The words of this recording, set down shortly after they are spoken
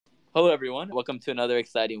Hello, everyone. Welcome to another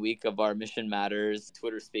exciting week of our Mission Matters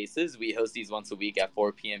Twitter Spaces. We host these once a week at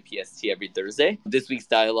 4 p.m. PST every Thursday. This week's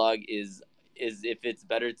dialogue is if it's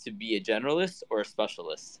better to be a generalist or a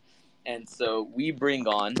specialist. And so we bring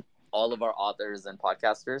on all of our authors and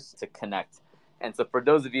podcasters to connect. And so for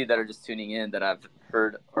those of you that are just tuning in that have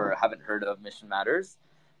heard or haven't heard of Mission Matters,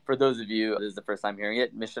 for those of you, this is the first time hearing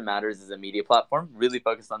it, Mission Matters is a media platform really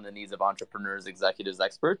focused on the needs of entrepreneurs, executives,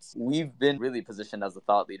 experts. We've been really positioned as a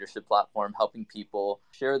thought leadership platform, helping people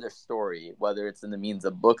share their story, whether it's in the means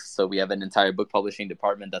of books. So we have an entire book publishing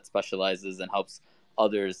department that specializes and helps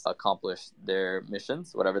others accomplish their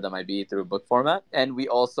missions, whatever that might be, through a book format. And we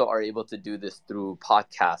also are able to do this through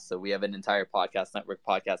podcasts. So we have an entire podcast network,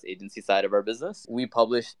 podcast agency side of our business. We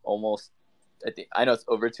publish I know it's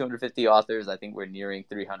over 250 authors. I think we're nearing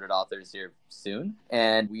 300 authors here soon.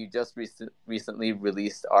 And we just recently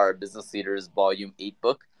released our Business Leaders Volume 8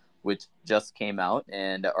 book, which just came out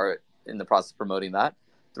and are in the process of promoting that.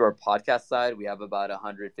 Through our podcast side, we have about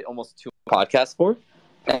 100, almost 200 podcasts for.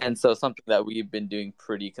 And so something that we've been doing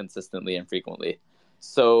pretty consistently and frequently.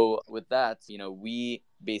 So with that, we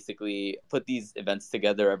basically put these events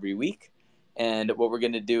together every week. And what we're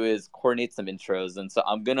going to do is coordinate some intros. And so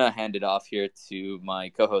I'm going to hand it off here to my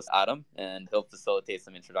co-host, Adam, and he'll facilitate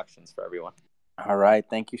some introductions for everyone. All right.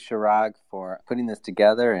 Thank you, Shirag, for putting this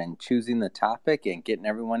together and choosing the topic and getting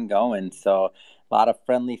everyone going. So a lot of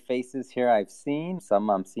friendly faces here I've seen. Some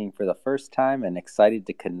I'm seeing for the first time and excited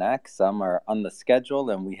to connect. Some are on the schedule,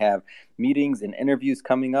 and we have meetings and interviews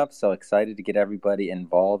coming up. So excited to get everybody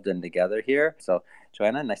involved and together here. So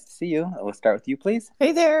Joanna, nice to see you. We'll start with you, please.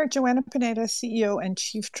 Hey there, Joanna Pineda, CEO and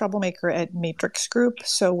Chief Troublemaker at Matrix Group.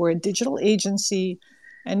 So we're a digital agency,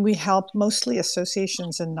 and we help mostly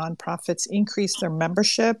associations and nonprofits increase their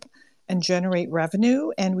membership and generate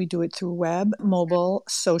revenue. And we do it through web, mobile,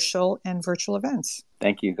 social, and virtual events.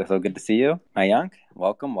 Thank you. So good to see you. Mayank,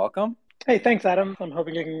 welcome. Hey, thanks, Adam. I'm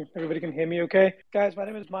hoping everybody can hear me okay. Guys, my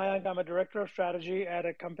name is Mayank. I'm a director of strategy at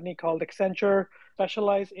a company called Accenture.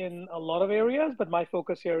 Specialize in a lot of areas, but my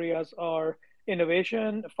focus areas are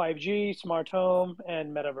innovation, 5G, smart home,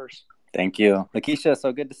 and metaverse. Thank you. Lakeisha,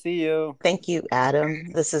 so good to see you. Thank you,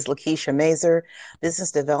 Adam. This is Lakeisha Mazer,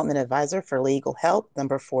 Business Development Advisor for Legal Help,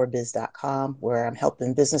 number4biz.com, where I'm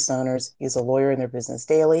helping business owners use a lawyer in their business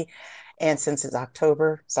daily. And since it's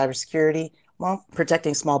October, cybersecurity,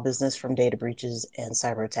 protecting small business from data breaches and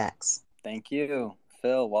cyber attacks. Thank you.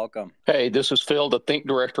 Phil, welcome. Hey, this is Phil, the Think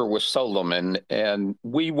Director with Solomon, and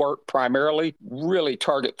we work primarily really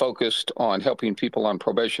target focused on helping people on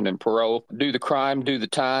probation and parole do the crime, do the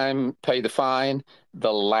time, pay the fine,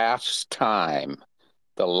 the last time,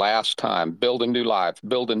 build a new life,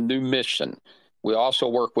 build a new mission. We also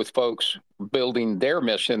work with folks building their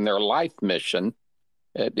mission, their life mission.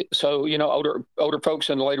 So, older folks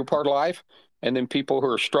in the later part of life, and then people who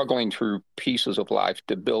are struggling through pieces of life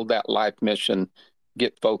to build that life mission,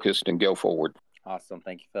 get focused, and go forward. Awesome.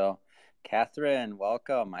 Thank you, Phil. Catherine,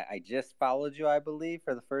 welcome. I just followed you, I believe,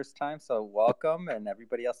 for the first time. So welcome. And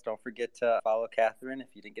everybody else, don't forget to follow Catherine if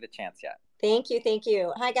you didn't get a chance yet. Thank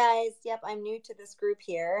you. Hi, guys. Yep, I'm new to this group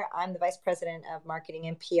here. I'm the Vice President of Marketing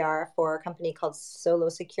and PR for a company called Solo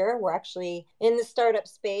Secure. We're actually in the startup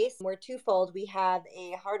space. We're twofold. We have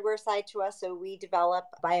a hardware side to us, so we develop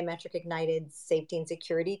biometric ignited safety and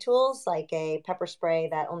security tools, like a pepper spray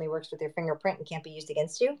that only works with your fingerprint and can't be used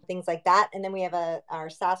against you, things like that. And then we have our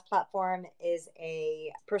SaaS platform is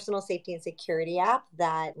a personal safety and security app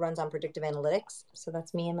that runs on predictive analytics. So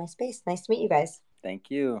that's me in my space. Nice to meet you guys.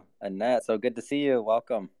 Thank you. Annette, so good to see you.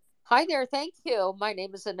 Welcome. Hi there. Thank you. My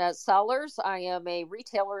name is Annette Sollars. I am a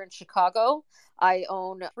retailer in Chicago. I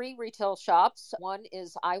own 3 retail shops. One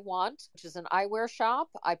is I Want, which is an eyewear shop,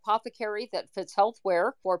 Apothecary that fits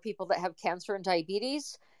healthwear for people that have cancer and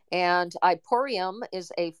diabetes, and Iporium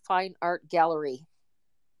is a fine art gallery.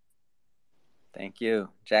 Thank you.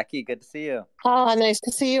 Jackie, good to see you. Nice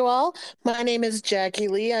to see you all. My name is Jackie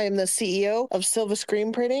Lee. I am the CEO of Silva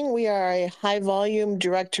Screen Printing. We are a high-volume,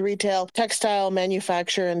 direct-to-retail textile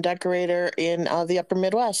manufacturer and decorator in the upper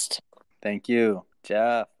Midwest. Thank you.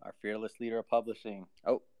 Jeff, our fearless leader of publishing.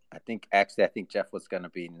 I think Jeff was going to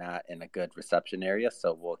be not in a good reception area,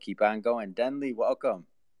 so we'll keep on going. Denley, welcome.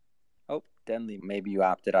 Denley, maybe you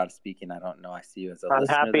opted out of speaking. I don't know. I see you as a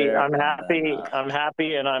listener there. I'm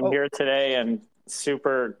happy, and I'm here today, and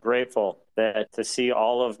super grateful to see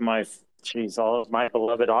all of my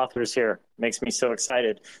beloved authors here. makes me so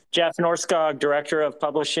excited. Jeff Norskog, Director of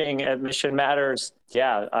Publishing at Mission Matters.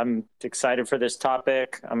 Yeah, I'm excited for this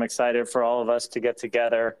topic. I'm excited for all of us to get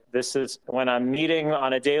together. This is when I'm meeting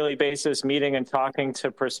on a daily basis, meeting and talking to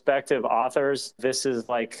prospective authors. This is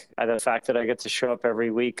like the fact that I get to show up every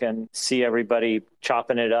week and see everybody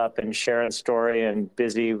chopping it up and sharing story and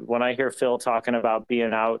busy. When I hear Phil talking about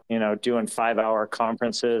being out, doing 5-hour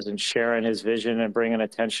conferences and sharing his vision and bringing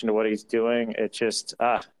attention to what he's doing, it just,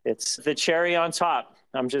 it's the cherry on top.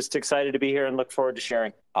 I'm just excited to be here and look forward to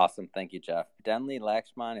sharing. Awesome. Thank you, Jeff. Denley,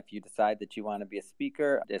 Lakshman, if you decide that you want to be a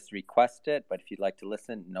speaker, just request it. But if you'd like to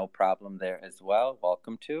listen, no problem there as well.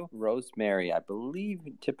 Welcome to. Rosemary, I believe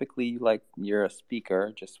typically you're a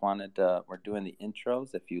speaker. Just wanted we're doing the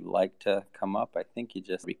intros. If you'd like to come up, I think you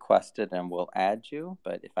just request it and we'll add you.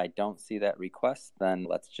 But if I don't see that request, then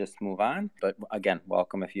let's just move on. But again,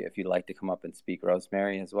 welcome if you'd like to come up and speak,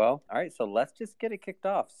 Rosemary, as well. All right, so let's just get it kicked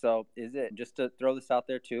off. So is it, just to throw this out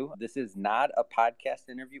there too, this is not a podcast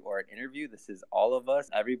interview or an interview. This is all of us.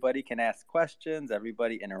 Everybody can ask questions.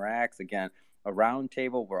 Everybody interacts. Again, a round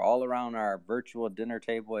table. We're all around our virtual dinner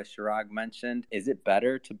table, as Chirag mentioned. Is it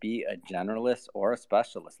better to be a generalist or a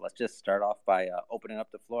specialist? Let's just start off by opening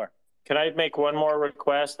up the floor. Can I make one more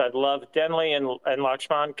request? I'd love Denley and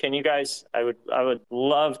Lakshman. Can you guys? I would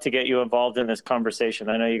love to get you involved in this conversation.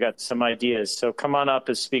 I know you got some ideas, so come on up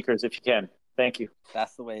as speakers if you can. Thank you.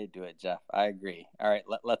 That's the way to do it, Jeff. I agree. All right,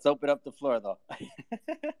 let's open up the floor, though.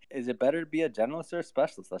 Is it better to be a generalist or a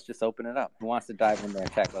specialist? Let's just open it up. Who wants to dive in there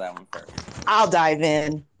and tackle that one first? I'll dive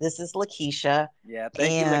in. This is Lakeisha. Yeah,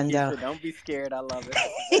 thank you, Lakeisha. Don't be scared. I love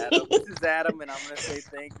it. This is Adam, and I'm going to say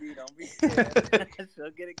thank you. Don't be scared.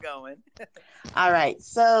 She'll get it going. All right.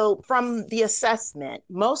 So from the assessment,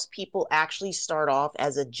 most people actually start off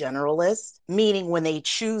as a generalist, meaning when they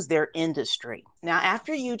choose their industry. Now,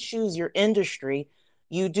 after you choose your industry,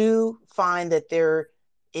 you do find that there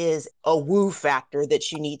is a woo factor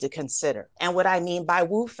that you need to consider. And what I mean by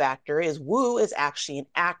woo factor is woo is actually an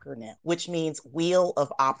acronym, which means wheel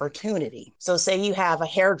of opportunity. So say you have a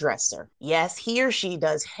hairdresser. Yes, he or she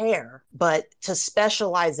does hair, but to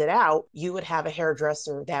specialize it out, you would have a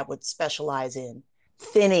hairdresser that would specialize in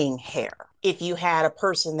thinning hair. If you had a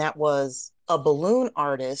person that was a balloon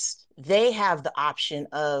artist, they have the option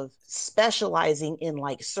of specializing in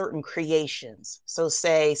like certain creations. So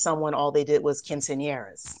say someone, all they did was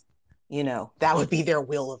quinceañeras, that would be their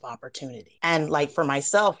wheel of opportunity. And like for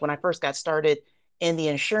myself, when I first got started in the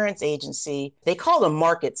insurance agency, they called them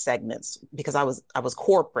market segments because I was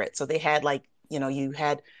corporate. So they had you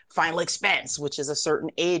had final expense, which is a certain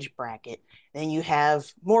age bracket. Then you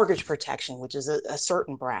have mortgage protection, which is a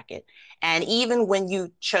certain bracket. And even when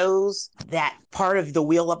you chose that part of the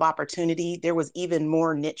wheel of opportunity, there was even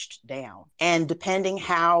more niched down. And depending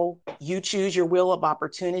how you choose your wheel of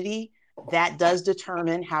opportunity, that does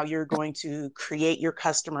determine how you're going to create your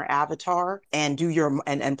customer avatar and do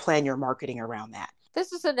and plan your marketing around that.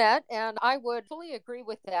 This is Annette, and I would fully agree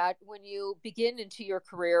with that. When you begin into your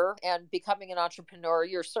career and becoming an entrepreneur,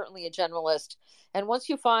 you're certainly a generalist. And once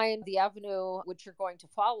you find the avenue which you're going to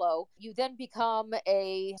follow, you then become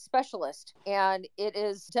a specialist. And it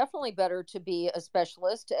is definitely better to be a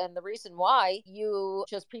specialist. And the reason why, you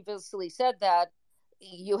just previously said that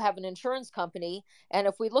you have an insurance company. And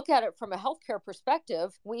if we look at it from a healthcare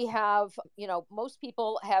perspective, we have, most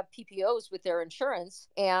people have PPOs with their insurance,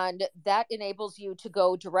 and that enables you to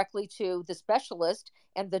go directly to the specialist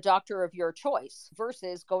and the doctor of your choice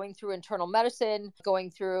versus going through internal medicine, going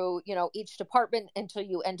through, each department until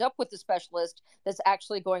you end up with the specialist that's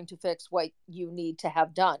actually going to fix what you need to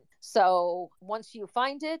have done. So once you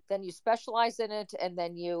find it, then you specialize in it and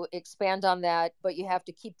then you expand on that, but you have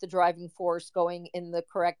to keep the driving force going in the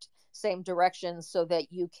correct same direction so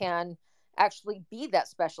that you can actually be that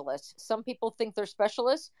specialist. Some people think they're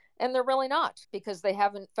specialists and they're really not because they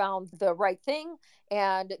haven't found the right thing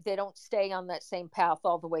and they don't stay on that same path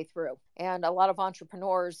all the way through. And a lot of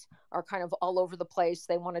entrepreneurs are kind of all over the place.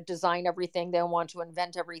 They want to design everything. They want to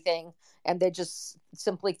invent everything. And they just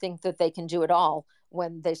simply think that they can do it all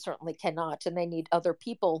when they certainly cannot. And they need other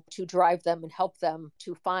people to drive them and help them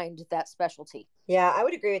to find that specialty. Yeah, I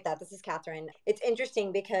would agree with that. This is Catherine. It's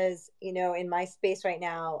interesting because, in my space right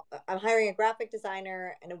now, I'm hiring a graphic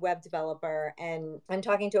designer and a web developer, and I'm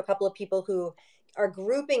talking to a couple of people who are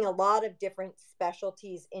grouping a lot of different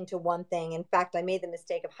specialties into one thing. In fact, I made the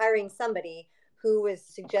mistake of hiring somebody who was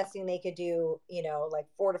suggesting they could do, like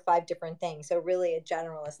 4 to 5 different things. So really a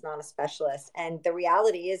generalist, not a specialist. And the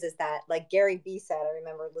reality is that, like Gary Vee said, I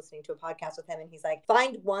remember listening to a podcast with him and he's like,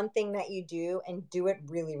 find one thing that you do and do it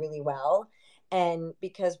really, really well. And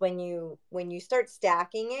because when you start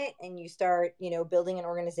stacking it and you start, building an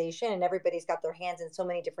organization and everybody's got their hands in so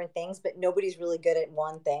many different things, but nobody's really good at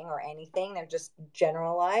one thing or anything, they're just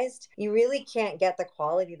generalized, you really can't get the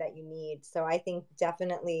quality that you need. So I think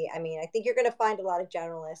definitely, I think you're going to find a lot of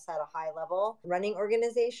generalists at a high level running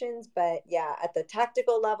organizations, but yeah, at the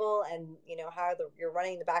tactical level and, how you're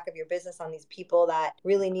running the back of your business on these people that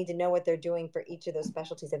really need to know what they're doing for each of those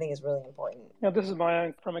specialties, I think is really important. Yeah, this is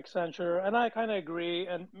Mayank from Accenture, and I kind of agree.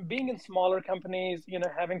 And being in smaller companies,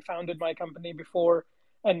 having founded my company before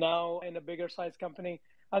and now in a bigger size company,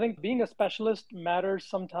 I think being a specialist matters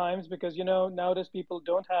sometimes because, nowadays people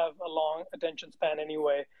don't have a long attention span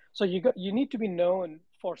anyway. So you need to be known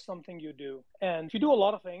for something you do. And if you do a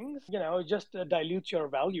lot of things, it just dilutes your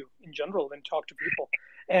value in general when you talk to people.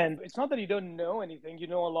 And it's not that you don't know anything, you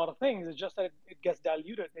know a lot of things. It's just that it gets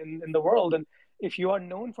diluted in the world. And if you are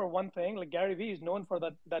known for one thing, like Gary Vee is known for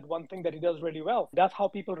that one thing that he does really well, that's how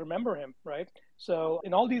people remember him, right? So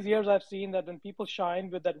in all these years, I've seen that when people shine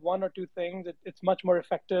with that one or two things, it's much more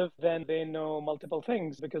effective than they know multiple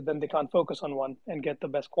things, because then they can't focus on one and get the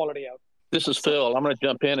best quality out. This is Phil. I'm going to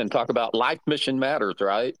jump in and talk about life mission matters,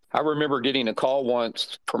 right? I remember getting a call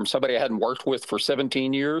once from somebody I hadn't worked with for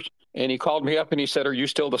 17 years. And he called me up and he said, "Are you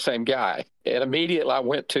still the same guy?" And immediately I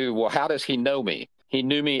went to, well, how does he know me? He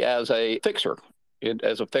knew me as a fixer.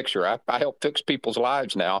 I help fix people's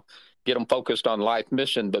lives now, get them focused on life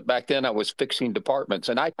mission. But back then I was fixing departments,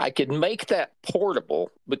 and I could make that portable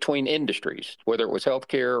between industries, whether it was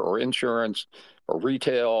healthcare or insurance or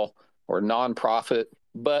retail or nonprofit,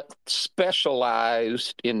 but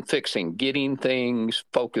specialized in fixing, getting things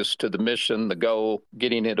focused to the mission, the goal,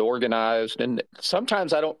 getting it organized. And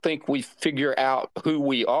sometimes I don't think we figure out who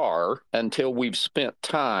we are until we've spent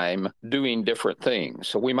time doing different things.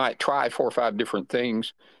 So we might try 4 or 5 different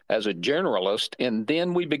things as a generalist, and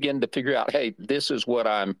then we begin to figure out, hey, this is what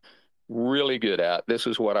I'm really good at. This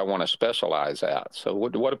is what I want to specialize at. So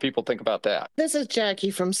what do people think about that? This is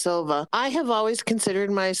Jackie from Silva. I have always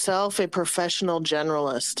considered myself a professional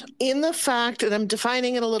generalist in the fact, and I'm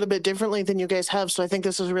defining it a little bit differently than you guys have, so I think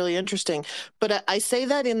this is really interesting. But I say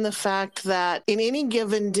that in the fact that in any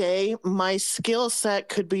given day, my skill set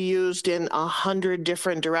could be used in 100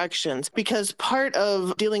 different directions, because part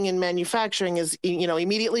of dealing in manufacturing is,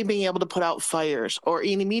 immediately being able to put out fires or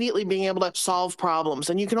immediately being able to solve problems.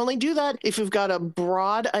 And you can only do that if you've got a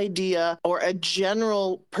broad idea or a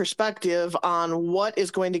general perspective on what is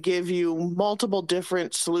going to give you multiple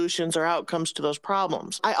different solutions or outcomes to those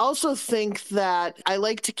problems. I also think that I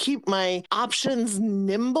like to keep my options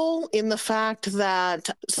nimble in the fact that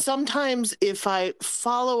sometimes if I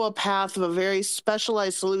follow a path of a very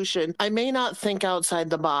specialized solution, I may not think outside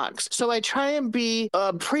the box. So I try and be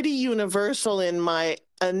pretty universal in my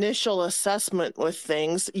initial assessment with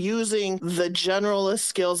things, using the generalist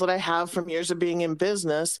skills that I have from years of being in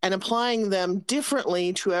business and applying them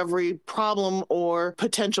differently to every problem or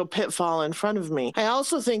potential pitfall in front of me. I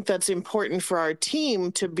also think that's important for our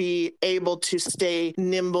team to be able to stay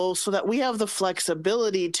nimble so that we have the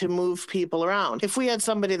flexibility to move people around. If we had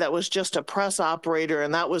somebody that was just a press operator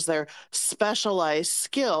and that was their specialized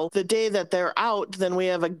skill, the day that they're out, then we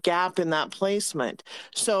have a gap in that placement.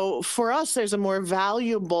 So for us, there's a more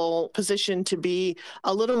valuable position to be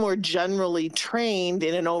a little more generally trained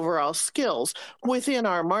in an overall skills within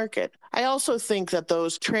our market. I also think that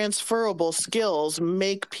those transferable skills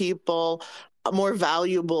make people more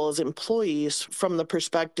valuable as employees from the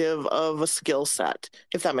perspective of a skill set,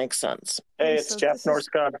 if that makes sense. Hey, it's Jeff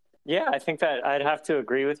Norskog. Yeah, I think that I'd have to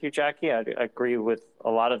agree with you, Jackie. I agree with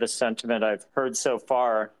a lot of the sentiment I've heard so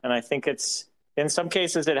far. And I think in some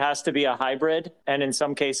cases, it has to be a hybrid. And in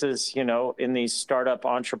some cases, in these startup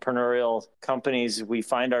entrepreneurial companies we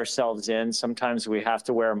find ourselves in, sometimes we have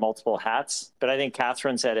to wear multiple hats. But I think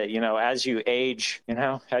Catherine said it, as you age,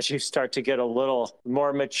 as you start to get a little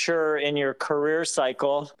more mature in your career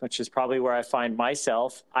cycle, which is probably where I find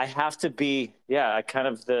myself, I have to be,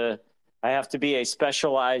 I have to be a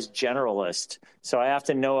specialized generalist. So I have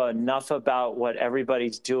to know enough about what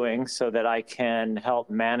everybody's doing so that I can help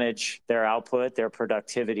manage their output, their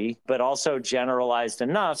productivity, but also generalized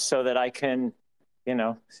enough so that I can,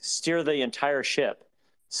 steer the entire ship.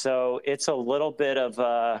 So it's a little bit of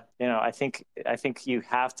I think you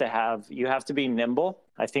have to be nimble.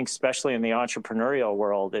 I think especially in the entrepreneurial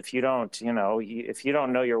world, if you don't know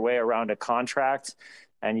your way around a contract,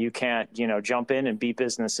 and you can't, jump in and be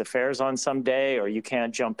business affairs on some day, or you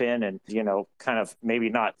can't jump in and, kind of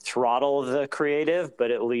maybe not throttle the creative,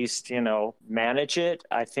 but at least, manage it.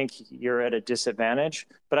 I think you're at a disadvantage.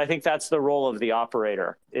 But I think that's the role of the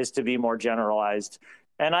operator, is to be more generalized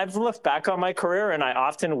And I've looked back on my career and I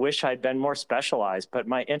often wish I'd been more specialized, but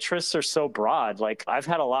my interests are so broad. Like I've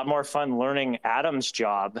had a lot more fun learning Adam's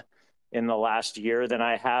job in the last year than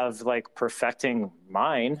I have like perfecting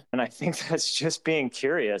mine. And I think that's just being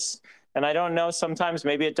curious. And I don't know, sometimes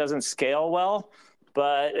maybe it doesn't scale well,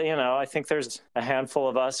 but I think there's a handful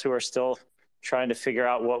of us who are still trying to figure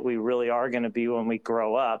out what we really are going to be when we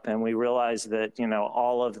grow up. And we realize that,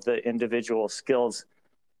 all of the individual skills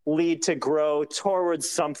lead to grow towards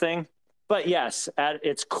something. But yes, at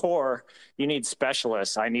its core, you need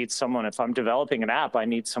specialists. I need someone, if I'm developing an app, I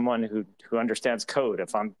need someone who understands code.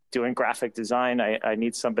 If I'm doing graphic design, I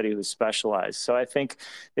need somebody who's specialized. So I think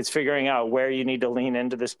it's figuring out where you need to lean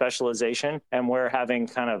into the specialization and where having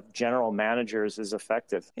kind of general managers is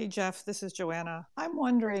effective. Hey, Jeff, this is Joanna. I'm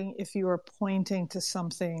wondering if you are pointing to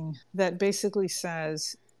something that basically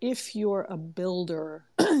says, if you're a builder,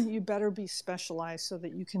 you better be specialized so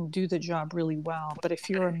that you can do the job really well. But if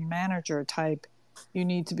you're a manager type, you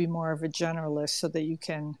need to be more of a generalist so that you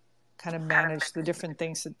can kind of manage the different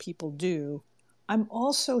things that people do. I'm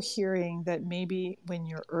also hearing that maybe when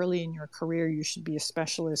you're early in your career, you should be a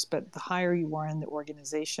specialist, but the higher you are in the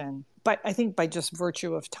organization. But I think by just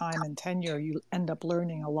virtue of time and tenure, you end up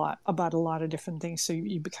learning a lot about a lot of different things. So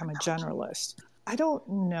you become a generalist. I don't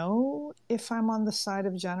know if I'm on the side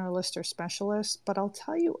of generalist or specialist, but I'll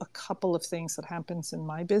tell you a couple of things that happens in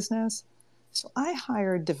my business. So I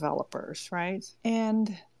hire developers, right?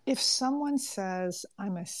 And if someone says,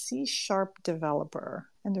 I'm a C# developer,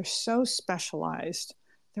 and they're so specialized,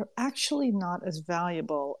 they're actually not as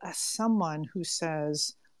valuable as someone who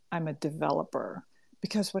says, I'm a developer.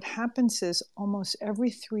 Because what happens is almost every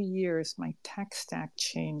 3 years, my tech stack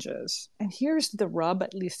changes. And here's the rub,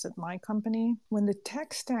 at least at my company. When the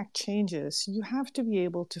tech stack changes, you have to be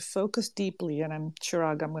able to focus deeply. And I'm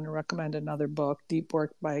going to recommend another book, Deep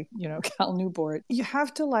Work by, Cal Newport. You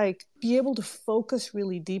have to be able to focus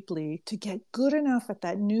really deeply to get good enough at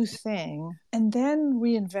that new thing and then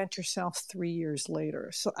reinvent yourself 3 years later.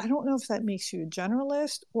 So I don't know if that makes you a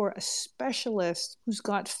generalist or a specialist who's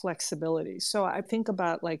got flexibility. So I think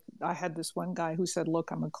about I had this one guy who said,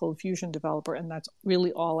 look, I'm a Cold Fusion developer and that's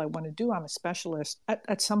really all I want to do. I'm a specialist.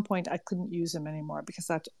 At some point, I couldn't use him anymore because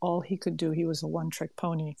that's all he could do. He was a one-trick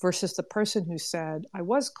pony versus the person who said, I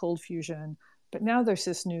was Cold Fusion, but now there's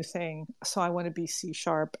this new thing. So I want to be C#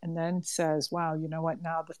 and then says, wow, you know what?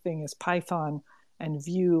 Now the thing is Python and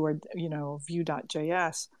Vue or,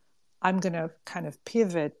 Vue.js. I'm going to kind of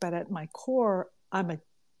pivot, but at my core, I'm a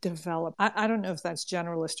develop. I don't know if that's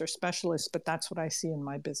generalist or specialist, but that's what I see in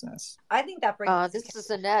my business. I think that brings this is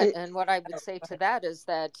Annette, and what I would say to that is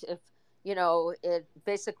that if it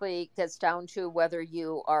basically gets down to whether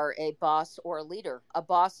you are a boss or a leader. A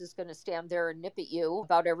boss is going to stand there and nip at you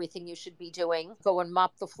about everything you should be doing, go and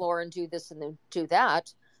mop the floor and do this and then do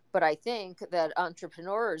that. But I think that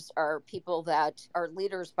entrepreneurs are people that are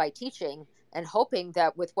leaders by teaching and hoping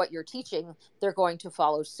that with what you're teaching, they're going to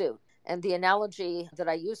follow suit. And the analogy that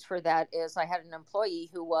I use for that is I had an employee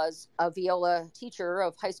who was a viola teacher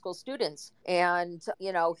of high school students. And,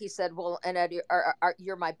 he said, well, Annette,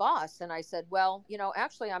 you're my boss. And I said, well,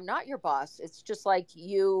 actually, I'm not your boss. It's just like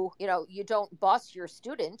you don't boss your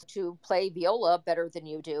student to play viola better than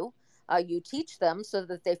you do. You teach them so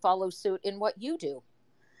that they follow suit in what you do.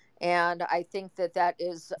 And I think that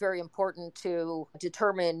is very important to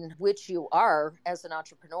determine which you are as an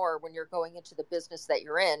entrepreneur when you're going into the business that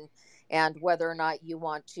you're in and whether or not you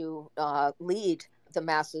want to lead the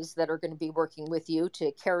masses that are going to be working with you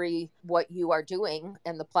to carry what you are doing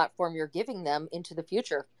and the platform you're giving them into the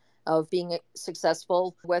future of being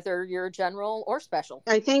successful, whether you're general or special.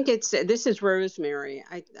 I think this is Rosemary.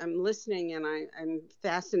 I'm listening and I'm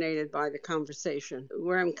fascinated by the conversation.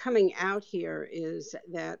 Where I'm coming out here is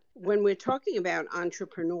that when we're talking about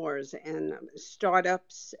entrepreneurs and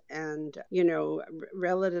startups and,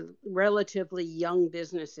 relatively young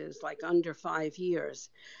businesses like under 5 years,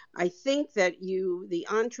 I think that the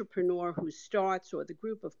entrepreneur who starts or the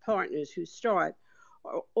group of partners who start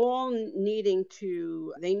are all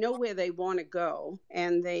they know where they want to go,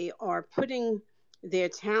 and they are putting their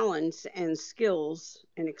talents and skills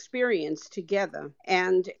and experience together,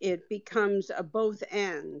 and it becomes a both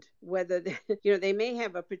and, whether they may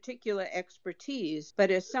have a particular expertise, but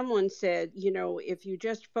as someone said, if you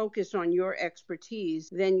just focus on your expertise,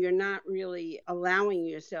 then you're not really allowing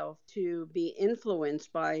yourself to be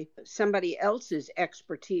influenced by somebody else's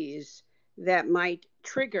expertise that might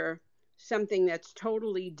trigger something that's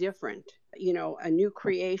totally different, a new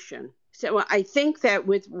creation. So I think that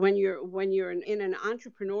when you're in an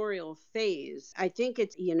entrepreneurial phase, I think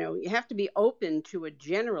it's, you have to be open to a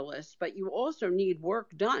generalist, but you also need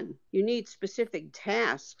work done. You need specific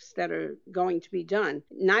tasks that are going to be done.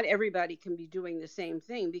 Not everybody can be doing the same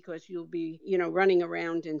thing because you'll be, running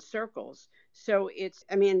around in circles. So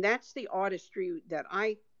that's the artistry that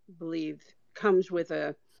I believe comes with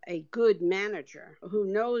a good manager who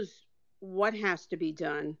knows what has to be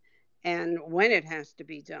done and when it has to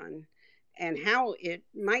be done and how it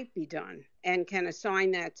might be done and can assign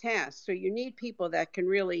that task. So you need people that can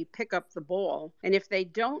really pick up the ball. And if they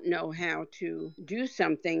don't know how to do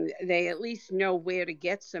something, they at least know where to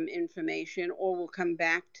get some information or will come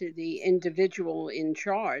back to the individual in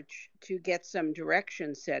charge to get some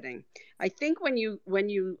direction setting. I think when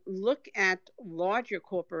you look at larger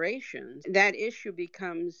corporations, that issue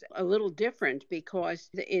becomes a little different because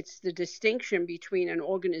it's the distinction between an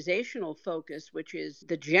organizational focus, which is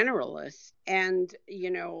the generalist, and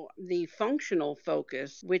the functional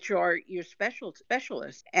focus, which are your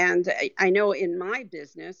specialists. And I know in my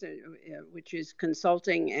business, which is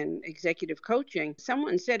consulting and executive coaching,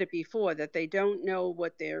 someone said it before that they don't know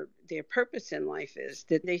what their purpose in life is,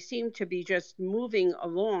 that they seem to be just moving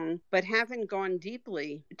along, but haven't gone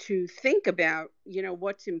deeply to think about,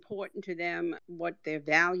 what's important to them, what their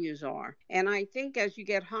values are. And I think as you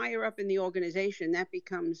get higher up in the organization, that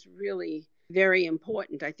becomes really very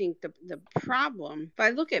important. I think the problem, if I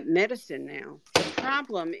look at medicine now, the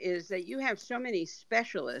problem is that you have so many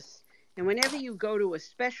specialists. And whenever you go to a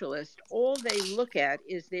specialist, all they look at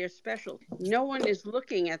is their specialty. No one is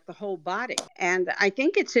looking at the whole body. And I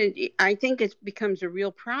think it becomes a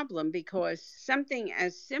real problem because something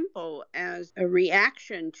as simple as a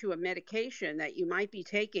reaction to a medication that you might be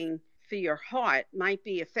taking for your heart might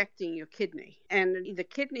be affecting your kidney. And the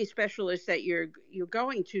kidney specialist that you're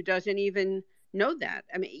going to doesn't even know that.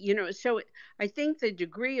 So I think the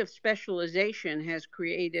degree of specialization has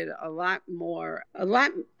created a lot more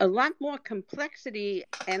complexity,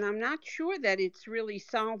 and I'm not sure that it's really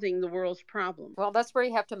solving the world's problem. Well, that's where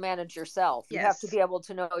you have to manage yourself. You have to be able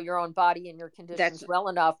to know your own body and your conditions well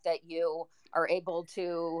enough that you are able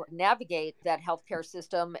to navigate that healthcare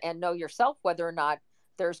system and know yourself whether or not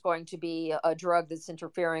there's going to be a drug that's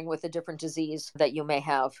interfering with a different disease that you may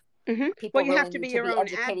have. Mm-hmm. People you really have to be need your to be own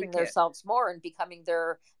educating advocate. themselves more and becoming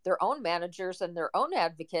their own managers and their own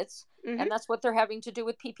advocates. Mm-hmm. And that's what they're having to do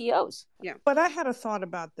with PPOs. Yeah. But I had a thought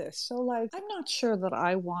about this. So I'm not sure that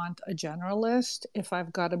I want a generalist if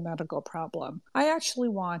I've got a medical problem. I actually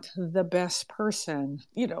want the best person,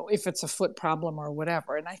 if it's a foot problem or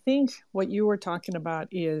whatever. And I think what you were talking about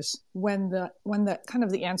is when the kind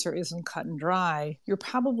of the answer isn't cut and dry, you're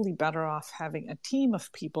probably better off having a team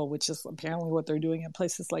of people, which is apparently what they're doing in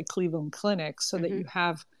places like Cleveland Clinic, so that you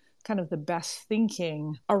have kind of the best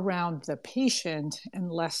thinking around the patient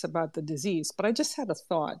and less about the disease. But I just had a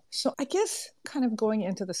thought. So I guess kind of going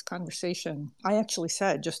into this conversation, I actually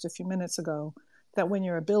said just a few minutes ago that when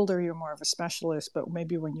you're a builder, you're more of a specialist, but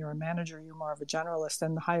maybe when you're a manager, you're more of a generalist.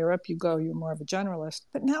 And the higher up you go, you're more of a generalist.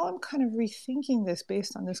 But now I'm kind of rethinking this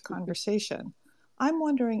based on this conversation. I'm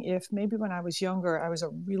wondering if maybe when I was younger, I was a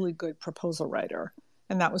really good proposal writer.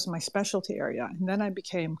 And that was my specialty area. And then I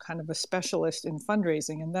became kind of a specialist in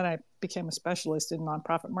fundraising. And then I became a specialist in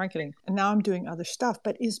nonprofit marketing. And now I'm doing other stuff.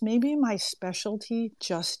 But is maybe my specialty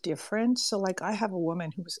just different? So I have a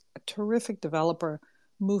woman who was a terrific developer,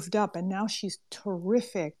 moved up, and now she's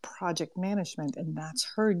terrific project management. And that's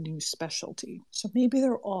her new specialty. So maybe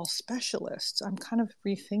they're all specialists. I'm kind of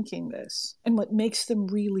rethinking this. And what makes them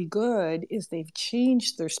really good is they've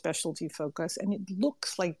changed their specialty focus. And it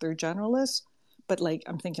looks like they're generalists. But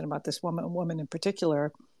I'm thinking about this woman in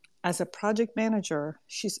particular, as a project manager,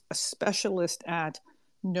 she's a specialist at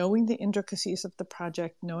knowing the intricacies of the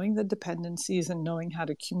project, knowing the dependencies, and knowing how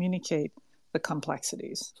to communicate the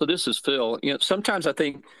complexities. So this is Phil. Sometimes I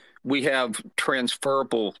think we have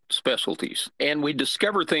transferable specialties, and we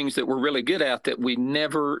discover things that we're really good at that we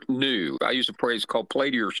never knew. I use a phrase called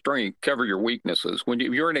play to your strength, cover your weaknesses. When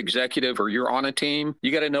you're an executive or you're on a team,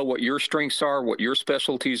 you got to know what your strengths are, what your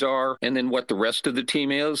specialties are, and then what the rest of the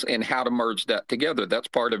team is and how to merge that together. That's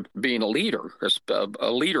part of being a leader,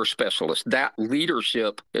 a leader specialist. That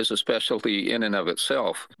leadership is a specialty in and of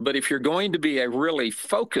itself. But if you're going to be a really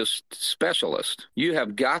focused specialist, you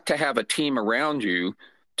have got to have a team around you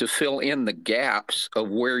to fill in the gaps of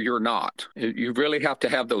where you're not. You really have to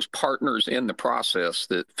have those partners in the process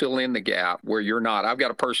that fill in the gap where you're not. I've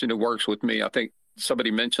got a person who works with me. I think somebody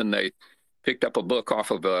mentioned they picked up a book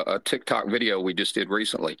off of a TikTok video we just did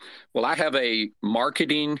recently. Well, I have a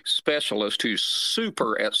marketing specialist who's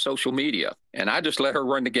super at social media, and I just let her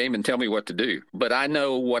run the game and tell me what to do. But I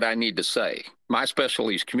know what I need to say. My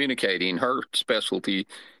specialty is communicating. Her specialty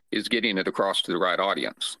is getting it across to the right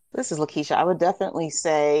audience. This is Lakeisha. I would definitely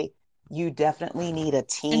say you definitely need a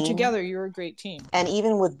team. And together, you're a great team. And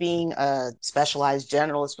even with being a specialized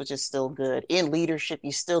generalist, which is still good, in leadership,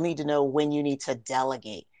 you still need to know when you need to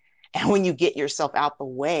delegate. And when you get yourself out the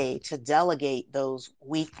way to delegate those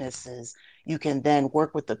weaknesses, you can then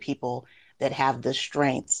work with the people that have the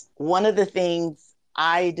strengths. One of the things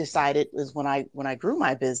I decided was when I grew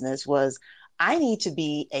my business was I need to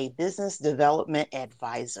be a business development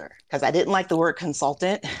advisor, because I didn't like the word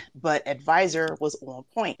consultant, but advisor was on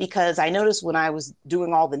point, because I noticed when I was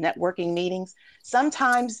doing all the networking meetings,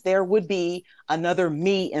 sometimes there would be another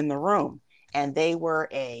me in the room and they were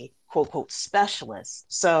a quote, quote, specialist.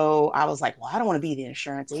 So I was like, well, I don't want to be the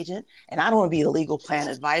insurance agent, and I don't want to be the legal plan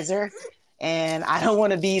advisor, and I don't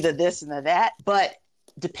want to be the this and the that. But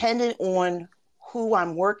depending on who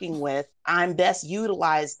I'm working with, I'm best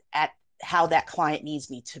utilized at how that client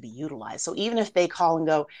needs me to be utilized. So even if they call and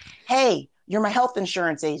go, hey, you're my health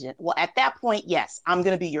insurance agent. Well, at that point, yes, I'm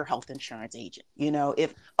going to be your health insurance agent. You know,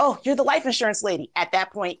 if, oh, you're the life insurance lady. At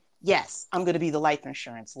that point, yes, I'm going to be the life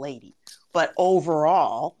insurance lady. But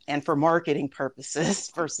overall, and for marketing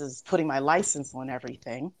purposes versus putting my license on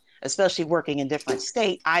everything, especially working in different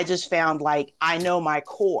states, I just found like I know my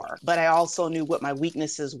core, but I also knew what my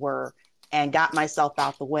weaknesses were and got myself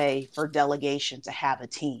out the way for delegation to have a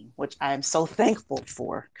team, which I am so thankful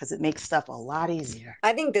for because it makes stuff a lot easier.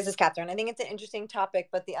 I think this is Catherine. I think it's an interesting topic,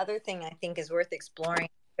 but the other thing I think is worth exploring,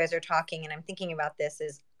 you guys are talking, and I'm thinking about this,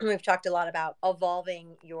 is we've talked a lot about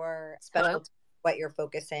evolving your specialty, what you're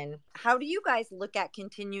focusing. How do you guys look at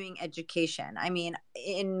continuing education? I mean,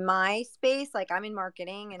 in my space, like I'm in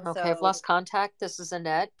marketing, and Okay, so I've lost contact. This is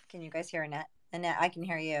Annette. Can you guys hear Annette? Annette, I can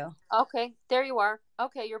hear you. Okay, there you are.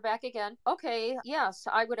 Okay, you're back again. Okay, yes,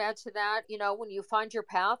 I would add to that, when you find your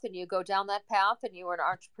path and you go down that path and you're an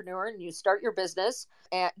entrepreneur and you start your business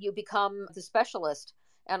and you become the specialist.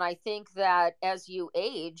 And I think that as you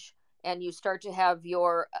age and you start to have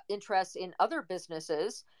your interest in other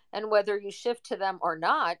businesses, and whether you shift to them or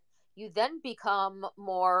not, you then become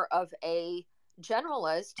more of a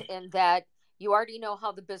generalist in that you already know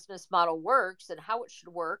how the business model works and how it should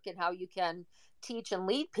work and how you can teach and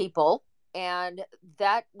lead people. And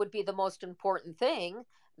that would be the most important thing,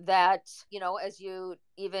 that, as you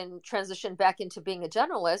even transition back into being a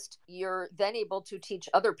generalist, you're then able to teach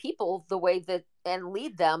other people the way that, and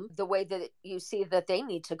lead them the way that you see that they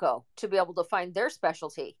need to go to be able to find their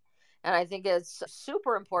specialty. And I think it's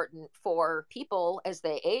super important for people as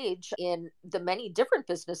they age in the many different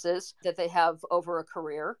businesses that they have over a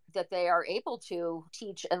career, that they are able to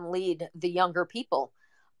teach and lead the younger people.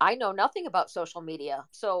 I know nothing about social media.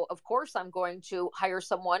 So of course I'm going to hire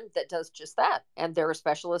someone that does just that. And they're a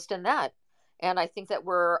specialist in that. And I think that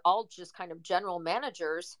we're all just kind of general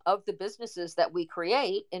managers of the businesses that we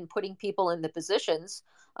create in putting people in the positions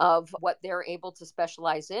of what they're able to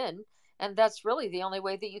specialize in. And that's really the only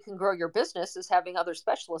way that you can grow your business, is having other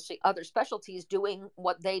specialties doing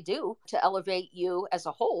what they do to elevate you as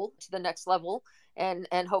a whole to the next level and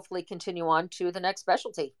hopefully continue on to the next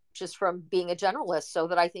specialty, just from being a generalist. So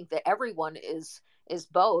that I think that everyone is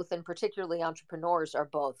both, and particularly entrepreneurs are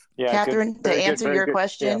both. Yeah, Catherine, to answer your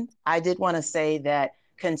question, I did want to say that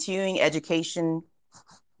continuing education,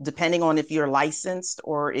 depending on if you're licensed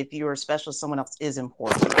or if you're a specialist, someone else, is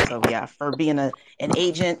important. So yeah, for being an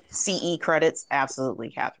agent, CE credits, absolutely,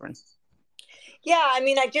 Catherine. Yeah, I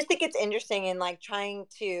mean, I just think it's interesting in like trying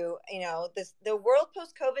to, the world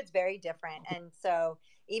post-COVID is very different. And so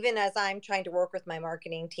even as I'm trying to work with my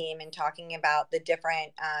marketing team and talking about the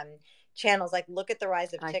different channels, like look at the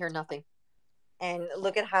rise of TikTok. I hear nothing. And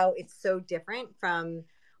look at how it's so different from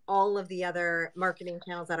all of the other marketing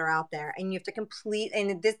channels that are out there. And you have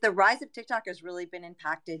to the rise of TikTok has really been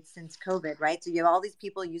impacted since COVID, right? So you have all these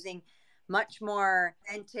people using much more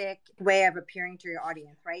authentic way of appearing to your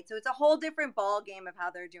audience, right? So it's a whole different ball game of how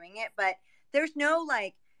they're doing it, but there's no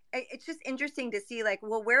it's just interesting to see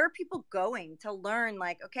well, where are people going to learn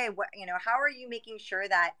okay, what, how are you making sure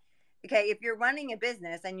that, okay, if you're running a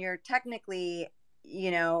business and you're technically,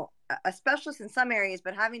 a specialist in some areas,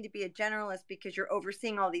 but having to be a generalist because you're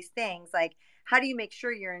overseeing all these things, how do you make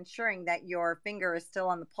sure you're ensuring that your finger is still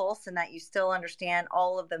on the pulse and that you still understand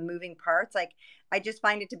all of the moving parts? I just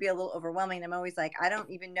find it to be a little overwhelming. I'm always I don't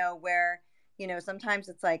even know where, sometimes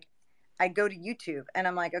it's I go to YouTube and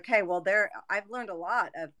I'm like, okay, well, I've learned a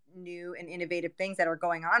lot of new and innovative things that are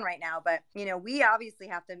going on right now. But, we obviously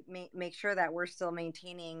have to make sure that we're still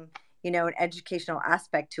maintaining, an educational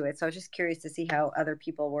aspect to it. So I was just curious to see how other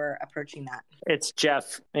people were approaching that. It's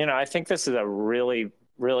Jeff. I think this is a really,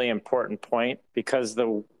 really important point because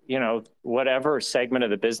whatever segment of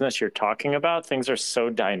the business you're talking about, things are so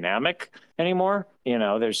dynamic anymore.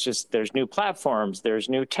 There's new platforms, there's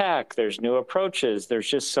new tech, there's new approaches, there's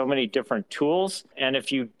just so many different tools. And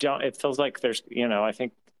if you don't, it feels like there's, I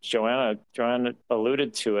think Joanna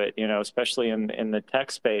alluded to it, especially in the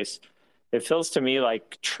tech space. It feels to me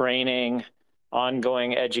like training,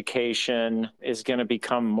 ongoing education is going to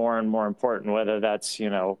become more and more important, whether that's,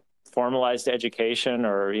 formalized education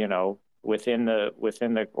or, within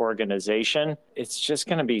the organization. It's just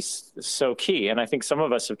going to be so key. And I think some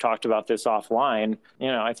of us have talked about this offline.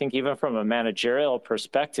 I think even from a managerial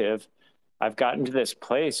perspective, I've gotten to this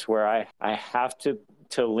place where I have to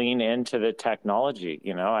lean into the technology.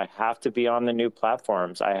 I have to be on the new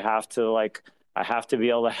platforms. I have to be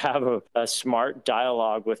able to have a smart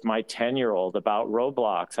dialogue with my 10-year-old about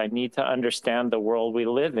Roblox. I need to understand the world we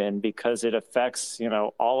live in because it affects,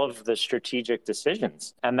 all of the strategic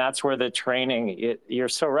decisions. And that's where the training, you're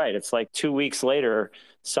so right. It's like 2 weeks later,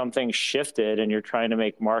 something shifted and you're trying to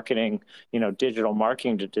make marketing, digital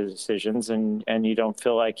marketing decisions and you don't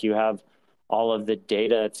feel like you have all of the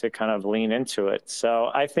data to kind of lean into it.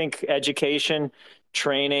 So I think education,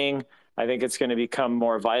 training, I think it's going to become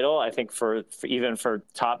more vital. I think for even for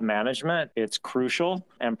top management, it's crucial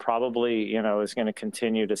and probably, is going to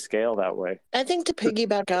continue to scale that way. I think to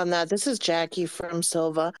piggyback on that, this is Jackie from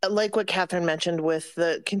Silva. Like what Catherine mentioned with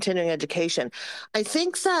the continuing education, I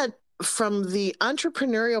think that from the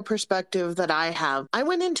entrepreneurial perspective that I have, I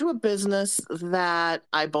went into a business that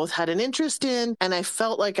I both had an interest in and I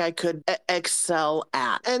felt like I could excel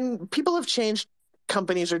at. And people have changed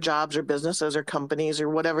companies or jobs or businesses or companies or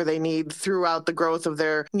whatever they need throughout the growth of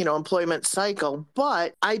their, employment cycle.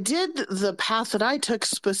 But I did the path that I took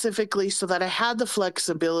specifically so that I had the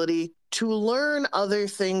flexibility to learn other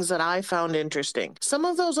things that I found interesting. Some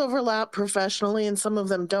of those overlap professionally and some of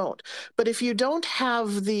them don't. But if you don't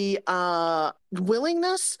have the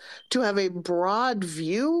willingness to have a broad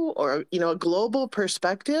view or, a global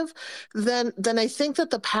perspective, then I think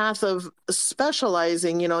that the path of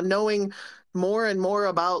specializing, knowing more and more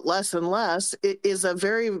about less and less is a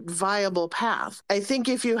very viable path. I think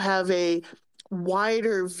if you have a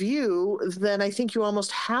wider view, then I think you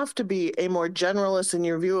almost have to be a more generalist in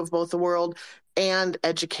your view of both the world and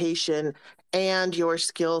education and your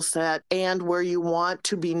skill set and where you want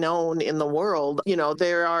to be known in the world.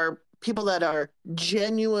 There are people that are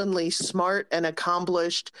genuinely smart and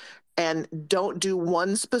accomplished and don't do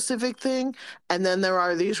one specific thing. And then there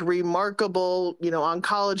are these remarkable,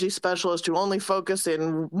 oncology specialists who only focus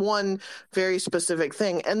in one very specific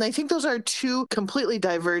thing. And I think those are two completely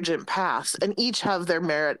divergent paths and each have their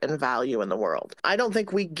merit and value in the world. I don't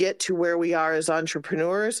think we get to where we are as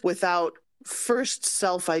entrepreneurs without first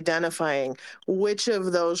self-identifying which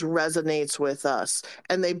of those resonates with us.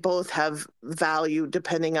 And they both have value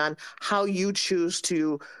depending on how you choose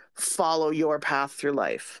to follow your path through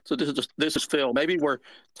life. So this is Phil. Maybe we're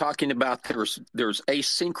talking about there's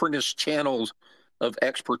asynchronous channels of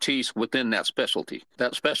expertise within that specialty.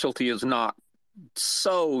 That specialty is not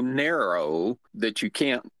so narrow that you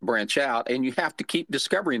can't branch out, and you have to keep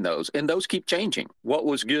discovering those, and those keep changing. What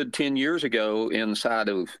was good 10 years ago inside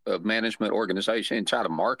of management organization, inside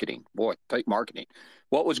of marketing, take marketing.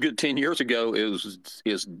 What was good 10 years ago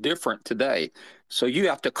is different today. So you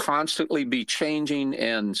have to constantly be changing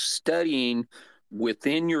and studying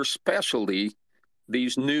within your specialty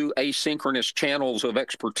these new asynchronous channels of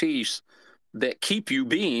expertise that keep you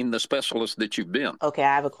being the specialist that you've been. Okay,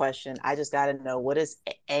 I have a question. I just got to know, what is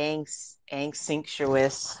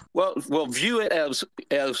asynchronous? Well, view it as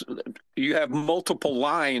you have multiple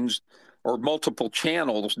lines or multiple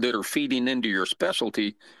channels that are feeding into your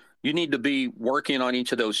specialty. You need to be working on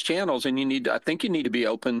each of those channels, and I think you need to be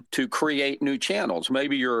open to create new channels.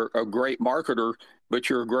 Maybe you're a great marketer, but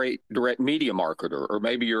you're a great direct media marketer, or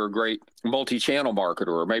maybe you're a great multi-channel marketer,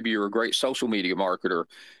 or maybe you're a great social media marketer.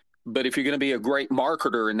 But if you're going to be a great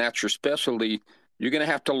marketer and that's your specialty, you're going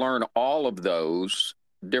to have to learn all of those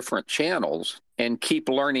different channels and keep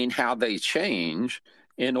learning how they change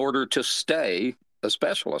in order to stay a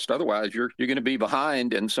specialist. Otherwise, you're going to be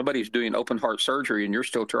behind and somebody's doing open heart surgery and you're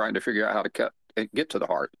still trying to figure out how to get to the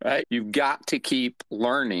heart, right? You've got to keep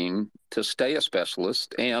learning to stay a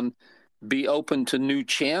specialist and be open to new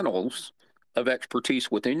channels of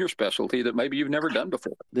expertise within your specialty that maybe you've never done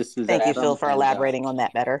before. Thank you, Phil, for elaborating on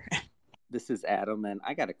that better. This is Adam, and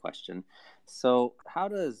I got a question. So, how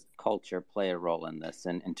does culture play a role in this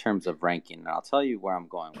in terms of ranking? And I'll tell you where I'm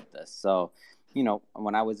going with this. So,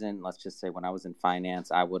 when I was in, let's just say when I was in finance,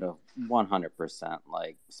 I would have 100%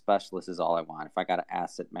 like specialist is all I want. If I got an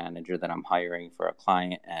asset manager that I'm hiring for a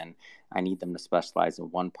client and I need them to specialize in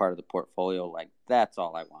one part of the portfolio, like that's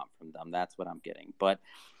all I want from them. That's what I'm getting. But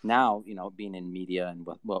now, being in media and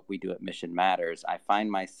what we do at Mission Matters, I find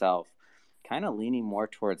myself kind of leaning more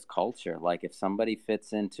towards culture. Like if somebody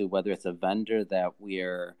fits into whether it's a vendor that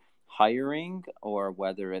we're hiring or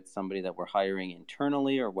whether it's somebody that we're hiring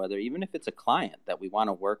internally or whether even if it's a client that we want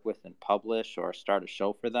to work with and publish or start a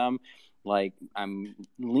show for them, like I'm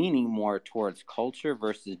leaning more towards culture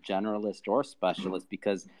versus generalist or specialist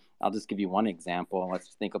because I'll just give you one example. Let's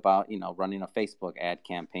think about, running a Facebook ad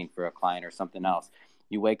campaign for a client or something else.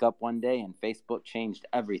 You wake up one day and Facebook changed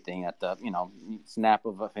everything at the, snap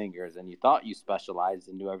of a fingers, and you thought you specialized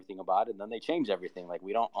and knew everything about it, and then they change everything. Like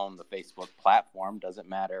we don't own the Facebook platform. Doesn't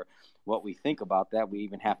matter what we think about that. We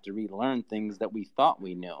even have to relearn things that we thought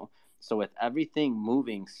we knew. So with everything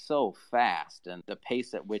moving so fast and the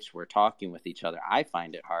pace at which we're talking with each other, I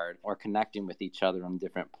find it hard, or connecting with each other on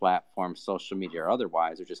different platforms, social media or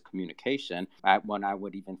otherwise, or just communication. When I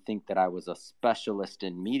would even think that I was a specialist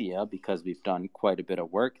in media because we've done quite a bit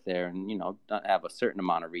of work there and, have a certain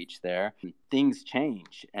amount of reach there, things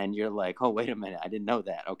change and you're like, oh, wait a minute, I didn't know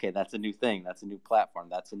that. Okay, that's a new thing. That's a new platform.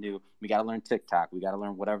 We got to learn TikTok. We got to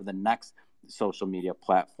learn whatever the next social media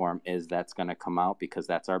platform is that's going to come out because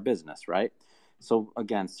that's our business, right? So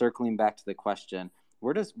again, circling back to the question,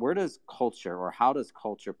 where does culture or how does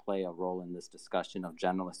culture play a role in this discussion of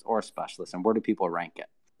generalist or specialist, and where do people rank it?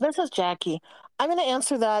 This is Jackie. I'm going to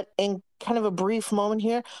answer that in kind of a brief moment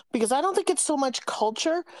here because I don't think it's so much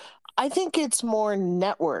culture. I think it's more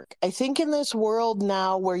network. I think in this world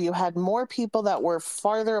now where you had more people that were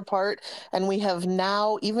farther apart, and we have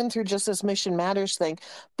now, even through just this Mission Matters thing,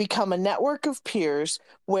 become a network of peers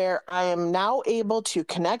where I am now able to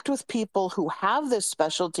connect with people who have this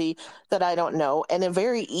specialty that I don't know, and a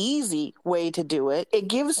very easy way to do it. It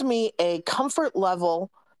gives me a comfort level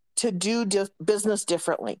to do business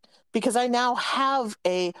differently because I now have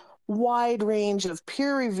a wide range of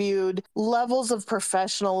peer-reviewed levels of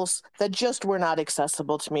professionals that just were not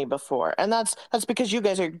accessible to me before. And that's because you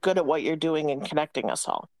guys are good at what you're doing and connecting us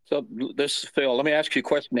all. So this is Phil. Let me ask you a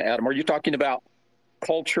question, Adam. Are you talking about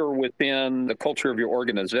culture within the culture of your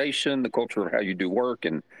organization, the culture of how you do work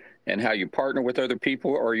and how you partner with other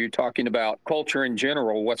people? Or are you talking about culture in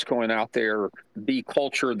general, what's going out there, the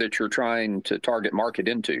culture that you're trying to target market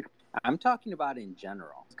into? I'm talking about in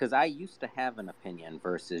general, because I used to have an opinion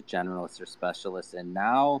versus generalist or specialist, and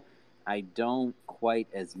now I don't quite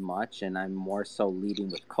as much, and I'm more so leading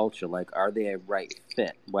with culture. Like, are they a right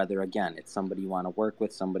fit? Whether, again, it's somebody you want to work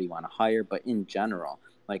with, somebody you want to hire, but in general,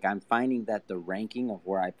 like I'm finding that the ranking of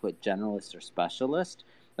where I put generalist or specialist,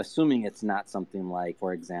 assuming it's not something like,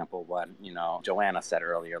 for example, what, Joanna said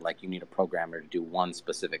earlier, like you need a programmer to do one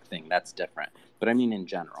specific thing. That's different. But I mean in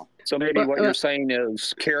general. So maybe what you're saying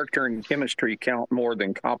is character and chemistry count more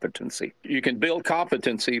than competency. You can build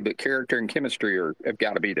competency, but character and chemistry have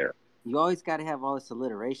got to be there. You always got to have all this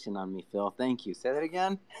alliteration on me, Phil. Thank you. Say that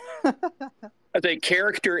again. I think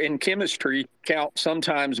character and chemistry count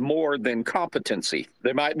sometimes more than competency.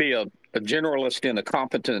 There might be a generalist in a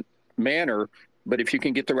competent manner, but if you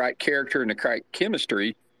can get the right character and the right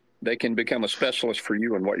chemistry, they can become a specialist for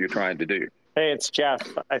you in what you're trying to do. Hey, it's Jeff.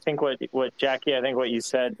 I think Jackie, I think what you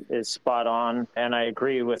said is spot on, and I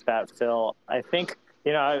agree with that, Phil. I think,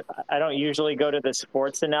 I don't usually go to the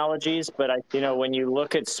sports analogies, but when you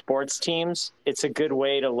look at sports teams, it's a good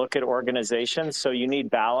way to look at organizations. So you need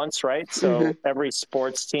balance, right? So every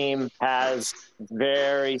sports team has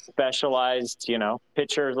very specialized,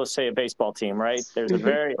 pitchers, let's say a baseball team, right? There's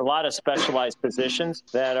a lot of specialized positions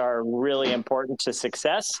that are really important to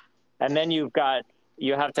success. And then you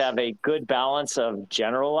have to have a good balance of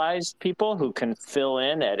generalized people who can fill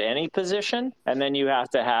in at any position. And then you have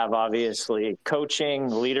to have, obviously, coaching,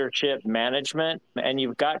 leadership, management. And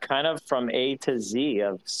you've got kind of from A to Z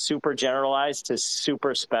of super generalized to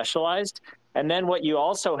super specialized. And then what you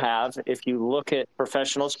also have, if you look at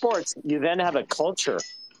professional sports, you then have a culture,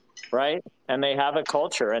 right? And they have a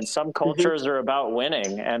culture. And some cultures are about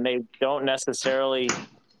winning, and they don't necessarily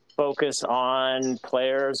focus on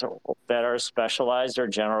players that are specialized or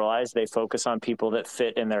generalized. They focus on people that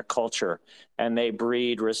fit in their culture, and they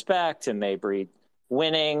breed respect and they breed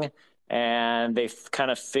winning, and they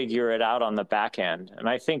kind of figure it out on the back end. And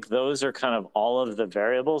I think those are kind of all of the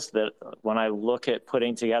variables that when I look at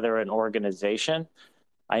putting together an organization,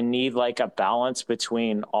 I need like a balance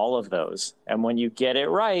between all of those. And when you get it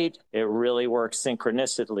right, it really works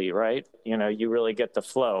synchronistically, right? You really get the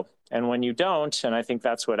flow. And when you don't, and I think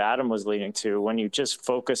that's what Adam was leading to, when you just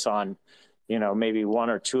focus on, maybe one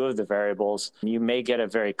or two of the variables, you may get a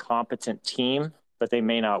very competent team, but they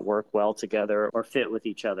may not work well together or fit with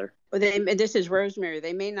each other. This is Rosemary.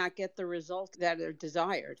 They may not get the result that are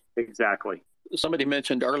desired. Exactly. Somebody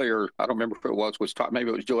mentioned earlier, I don't remember who it was maybe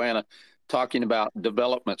it was Joanna, talking about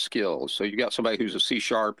development skills. So you got somebody who's a C#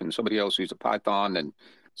 and somebody else who's a Python and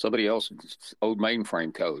somebody else old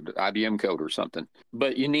mainframe code, IBM code or something.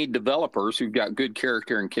 But you need developers who've got good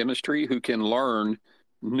character and chemistry who can learn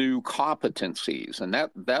new competencies. And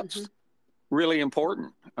that's really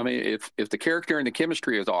important. I mean, if the character and the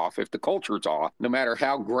chemistry is off, if the culture is off, no matter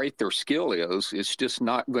how great their skill is, it's just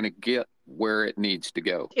not going to get where it needs to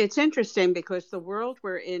go. It's interesting because the world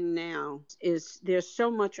we're in now there's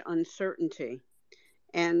so much uncertainty.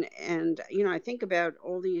 And I think about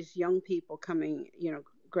all these young people coming,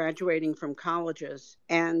 graduating from colleges,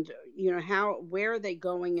 and where are they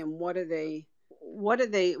going, and what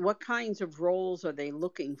kinds of roles are they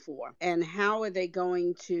looking for, and how are they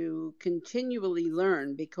going to continually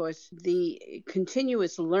learn, because the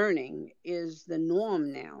continuous learning is the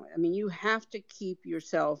norm now. I mean, you have to keep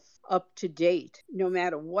yourself up to date no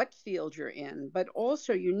matter what field you're in, but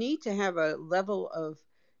also you need to have a level of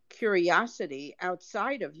curiosity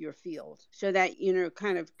outside of your field, so that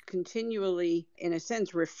kind of continually, in a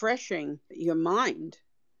sense, refreshing your mind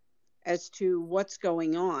as to what's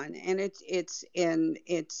going on. And it's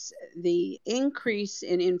the increase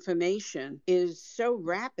in information is so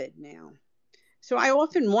rapid now. So I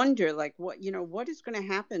often wonder, like, what is going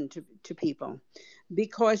to happen to people,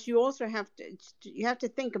 because you also have to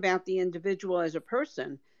think about the individual as a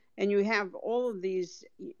person. And you have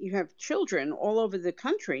you have children all over the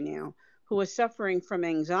country now who are suffering from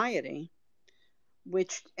anxiety,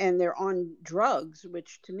 and they're on drugs,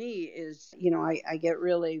 which to me is, I get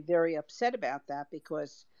really very upset about that,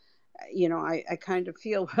 because, I kind of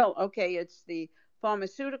feel, well, okay, it's the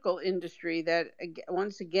pharmaceutical industry that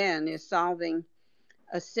once again is solving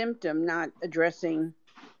a symptom, not addressing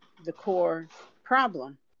the core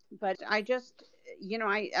problem. But I just,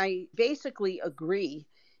 I basically agree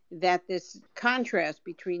that this contrast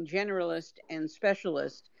between generalist and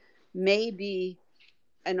specialist may be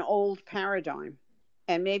an old paradigm.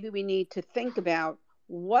 And maybe we need to think about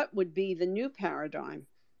what would be the new paradigm.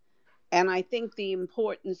 And I think the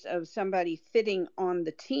importance of somebody fitting on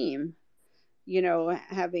the team,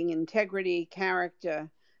 having integrity, character,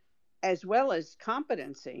 as well as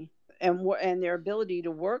competency, and their ability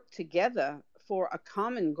to work together for a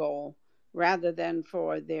common goal rather than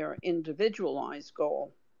for their individualized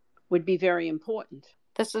goal, would be very important.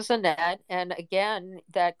 This is Annette. And again,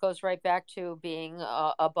 that goes right back to being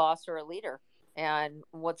a boss or a leader. And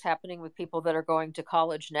what's happening with people that are going to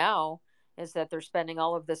college now is that they're spending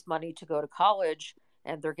all of this money to go to college,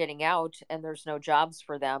 and they're getting out and there's no jobs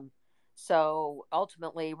for them. So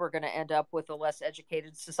ultimately, we're going to end up with a less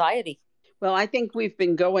educated society. Well, I think we've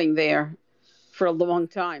been going there for a long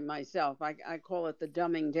time myself. I call it the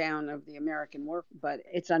dumbing down of the American work, but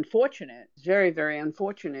it's unfortunate. It's very, very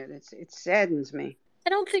unfortunate. It saddens me. I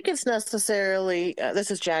don't think it's necessarily, this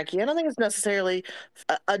is Jackie, I don't think it's necessarily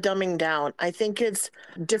a dumbing down. I think it's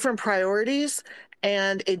different priorities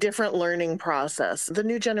and a different learning process. The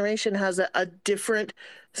new generation has a different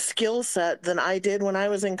skill set than I did when I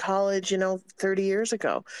was in college, 30 years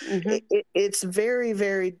ago. Mm-hmm. It's very,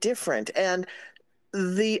 very different. And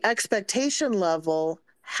the expectation level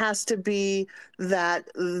has to be that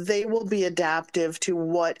they will be adaptive to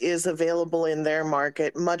what is available in their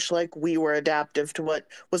market, much like we were adaptive to what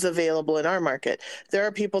was available in our market. There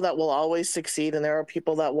are people that will always succeed, and there are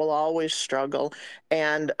people that will always struggle.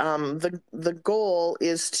 And the goal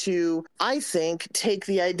is to, I think, take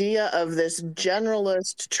the idea of this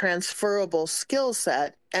generalist transferable skill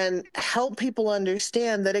set and help people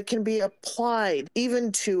understand that it can be applied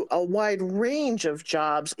even to a wide range of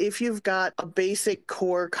jobs if you've got a basic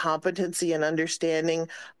core competency and understanding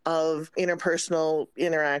of interpersonal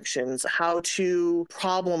interactions, how to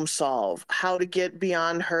problem solve, how to get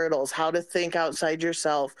beyond hurdles, how to think outside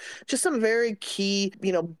yourself. Just some very key,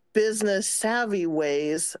 business savvy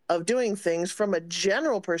ways of doing things from a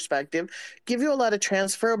general perspective, give you a lot of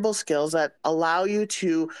transferable skills that allow you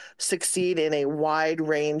to succeed in a wide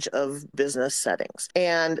range of business settings.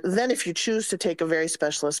 And then if you choose to take a very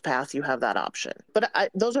specialist path, you have that option. But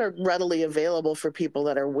those are readily available for people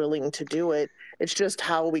that are willing to do it. It's just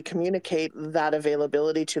how will we communicate that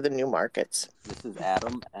availability to the new markets? This is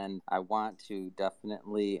Adam, and I want to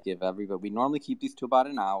definitely give everybody, we normally keep these to about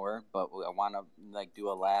an hour, but I want to do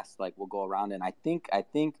a last, we'll go around. And I think,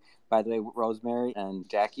 by the way, Rosemary and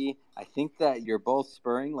Jackie, I think that you're both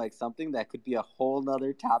spurring something that could be a whole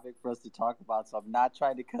nother topic for us to talk about. So I'm not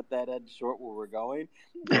trying to cut that end short where we're going.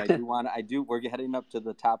 But we're heading up to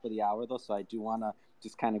the top of the hour though. So I do want to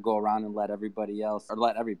just kind of go around and let everybody,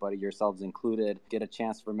 yourselves included, get a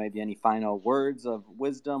chance for maybe any final words of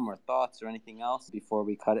wisdom or thoughts or anything else before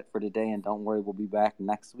we cut it for today. And don't worry, we'll be back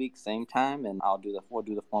next week, same time, and we'll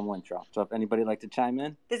do the formal intro. So if anybody like to chime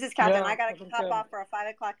in. This is Catherine. I got to hop off for a 5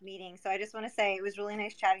 o'clock meeting. So I just want to say it was really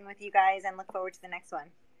nice chatting with you guys and look forward to the next one.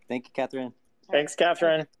 Thank you, Catherine. Thanks,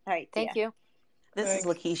 Catherine. All right. Thank you. This is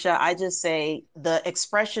Lakeisha. I just say the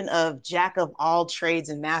expression of jack of all trades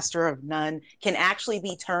and master of none can actually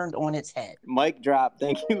be turned on its head. Mic drop.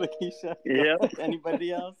 Thank you, Lakeisha. Yep.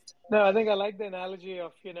 Anybody else? No, I think I like the analogy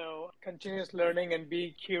of, continuous learning and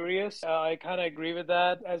be curious. I kind of agree with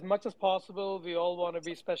that. As much as possible, we all want to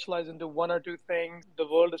be specialized into one or two things. The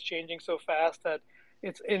world is changing so fast that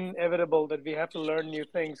it's inevitable that we have to learn new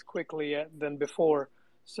things quickly than before.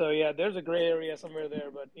 So yeah, there's a gray area somewhere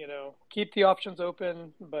there, but keep the options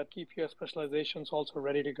open, but keep your specializations also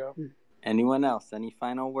ready to go. Anyone else? Any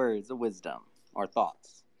final words of wisdom or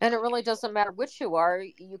thoughts? And it really doesn't matter which you are.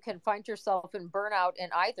 You can find yourself in burnout in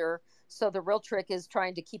either. So the real trick is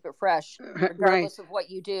trying to keep it fresh, regardless of what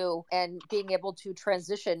you do, and being able to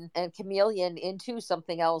transition and chameleon into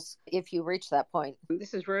something else if you reach that point.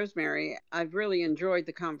 This is Rosemary. I've really enjoyed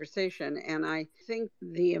the conversation, and I think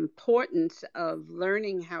the importance of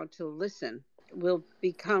learning how to listen will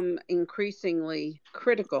become increasingly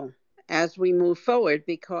critical as we move forward,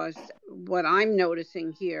 because what I'm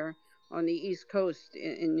noticing here on the East Coast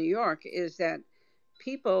in New York is that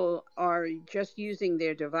people are just using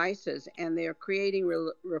their devices and they're creating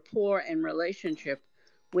rapport and relationship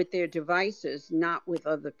with their devices, not with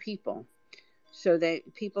other people. So that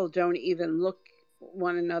people don't even look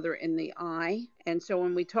one another in the eye. And so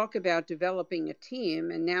when we talk about developing a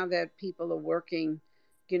team, and now that people are working,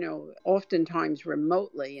 oftentimes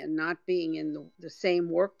remotely and not being in the same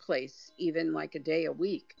workplace, even a day a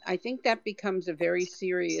week, I think that becomes a very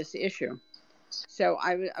serious issue. So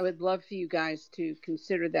I would love for you guys to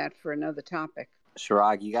consider that for another topic.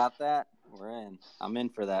 Shirag, you got that? We're in. I'm in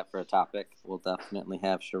for that for a topic. We'll definitely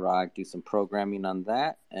have Shirag do some programming on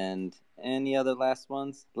that. And any other last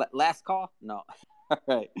ones? Last call? No. All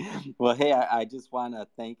right. Well, hey, I just want to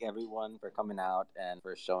thank everyone for coming out and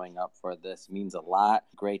for showing up for this. It means a lot.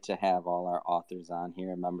 Great to have all our authors on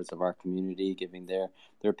here, members of our community, giving their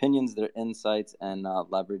opinions, their insights, and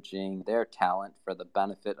leveraging their talent for the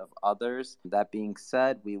benefit of others. That being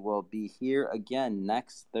said, we will be here again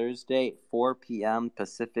next Thursday, 4 p.m.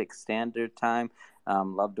 Pacific Standard Time.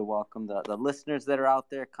 Love to welcome the listeners that are out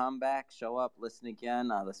there. Come back, show up, listen again.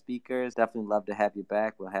 The speakers, definitely love to have you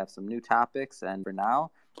back. We'll have some new topics. And for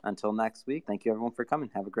now, until next week, thank you everyone for coming.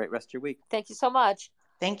 Have a great rest of your week. Thank you so much.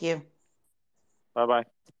 Thank you. Bye-bye.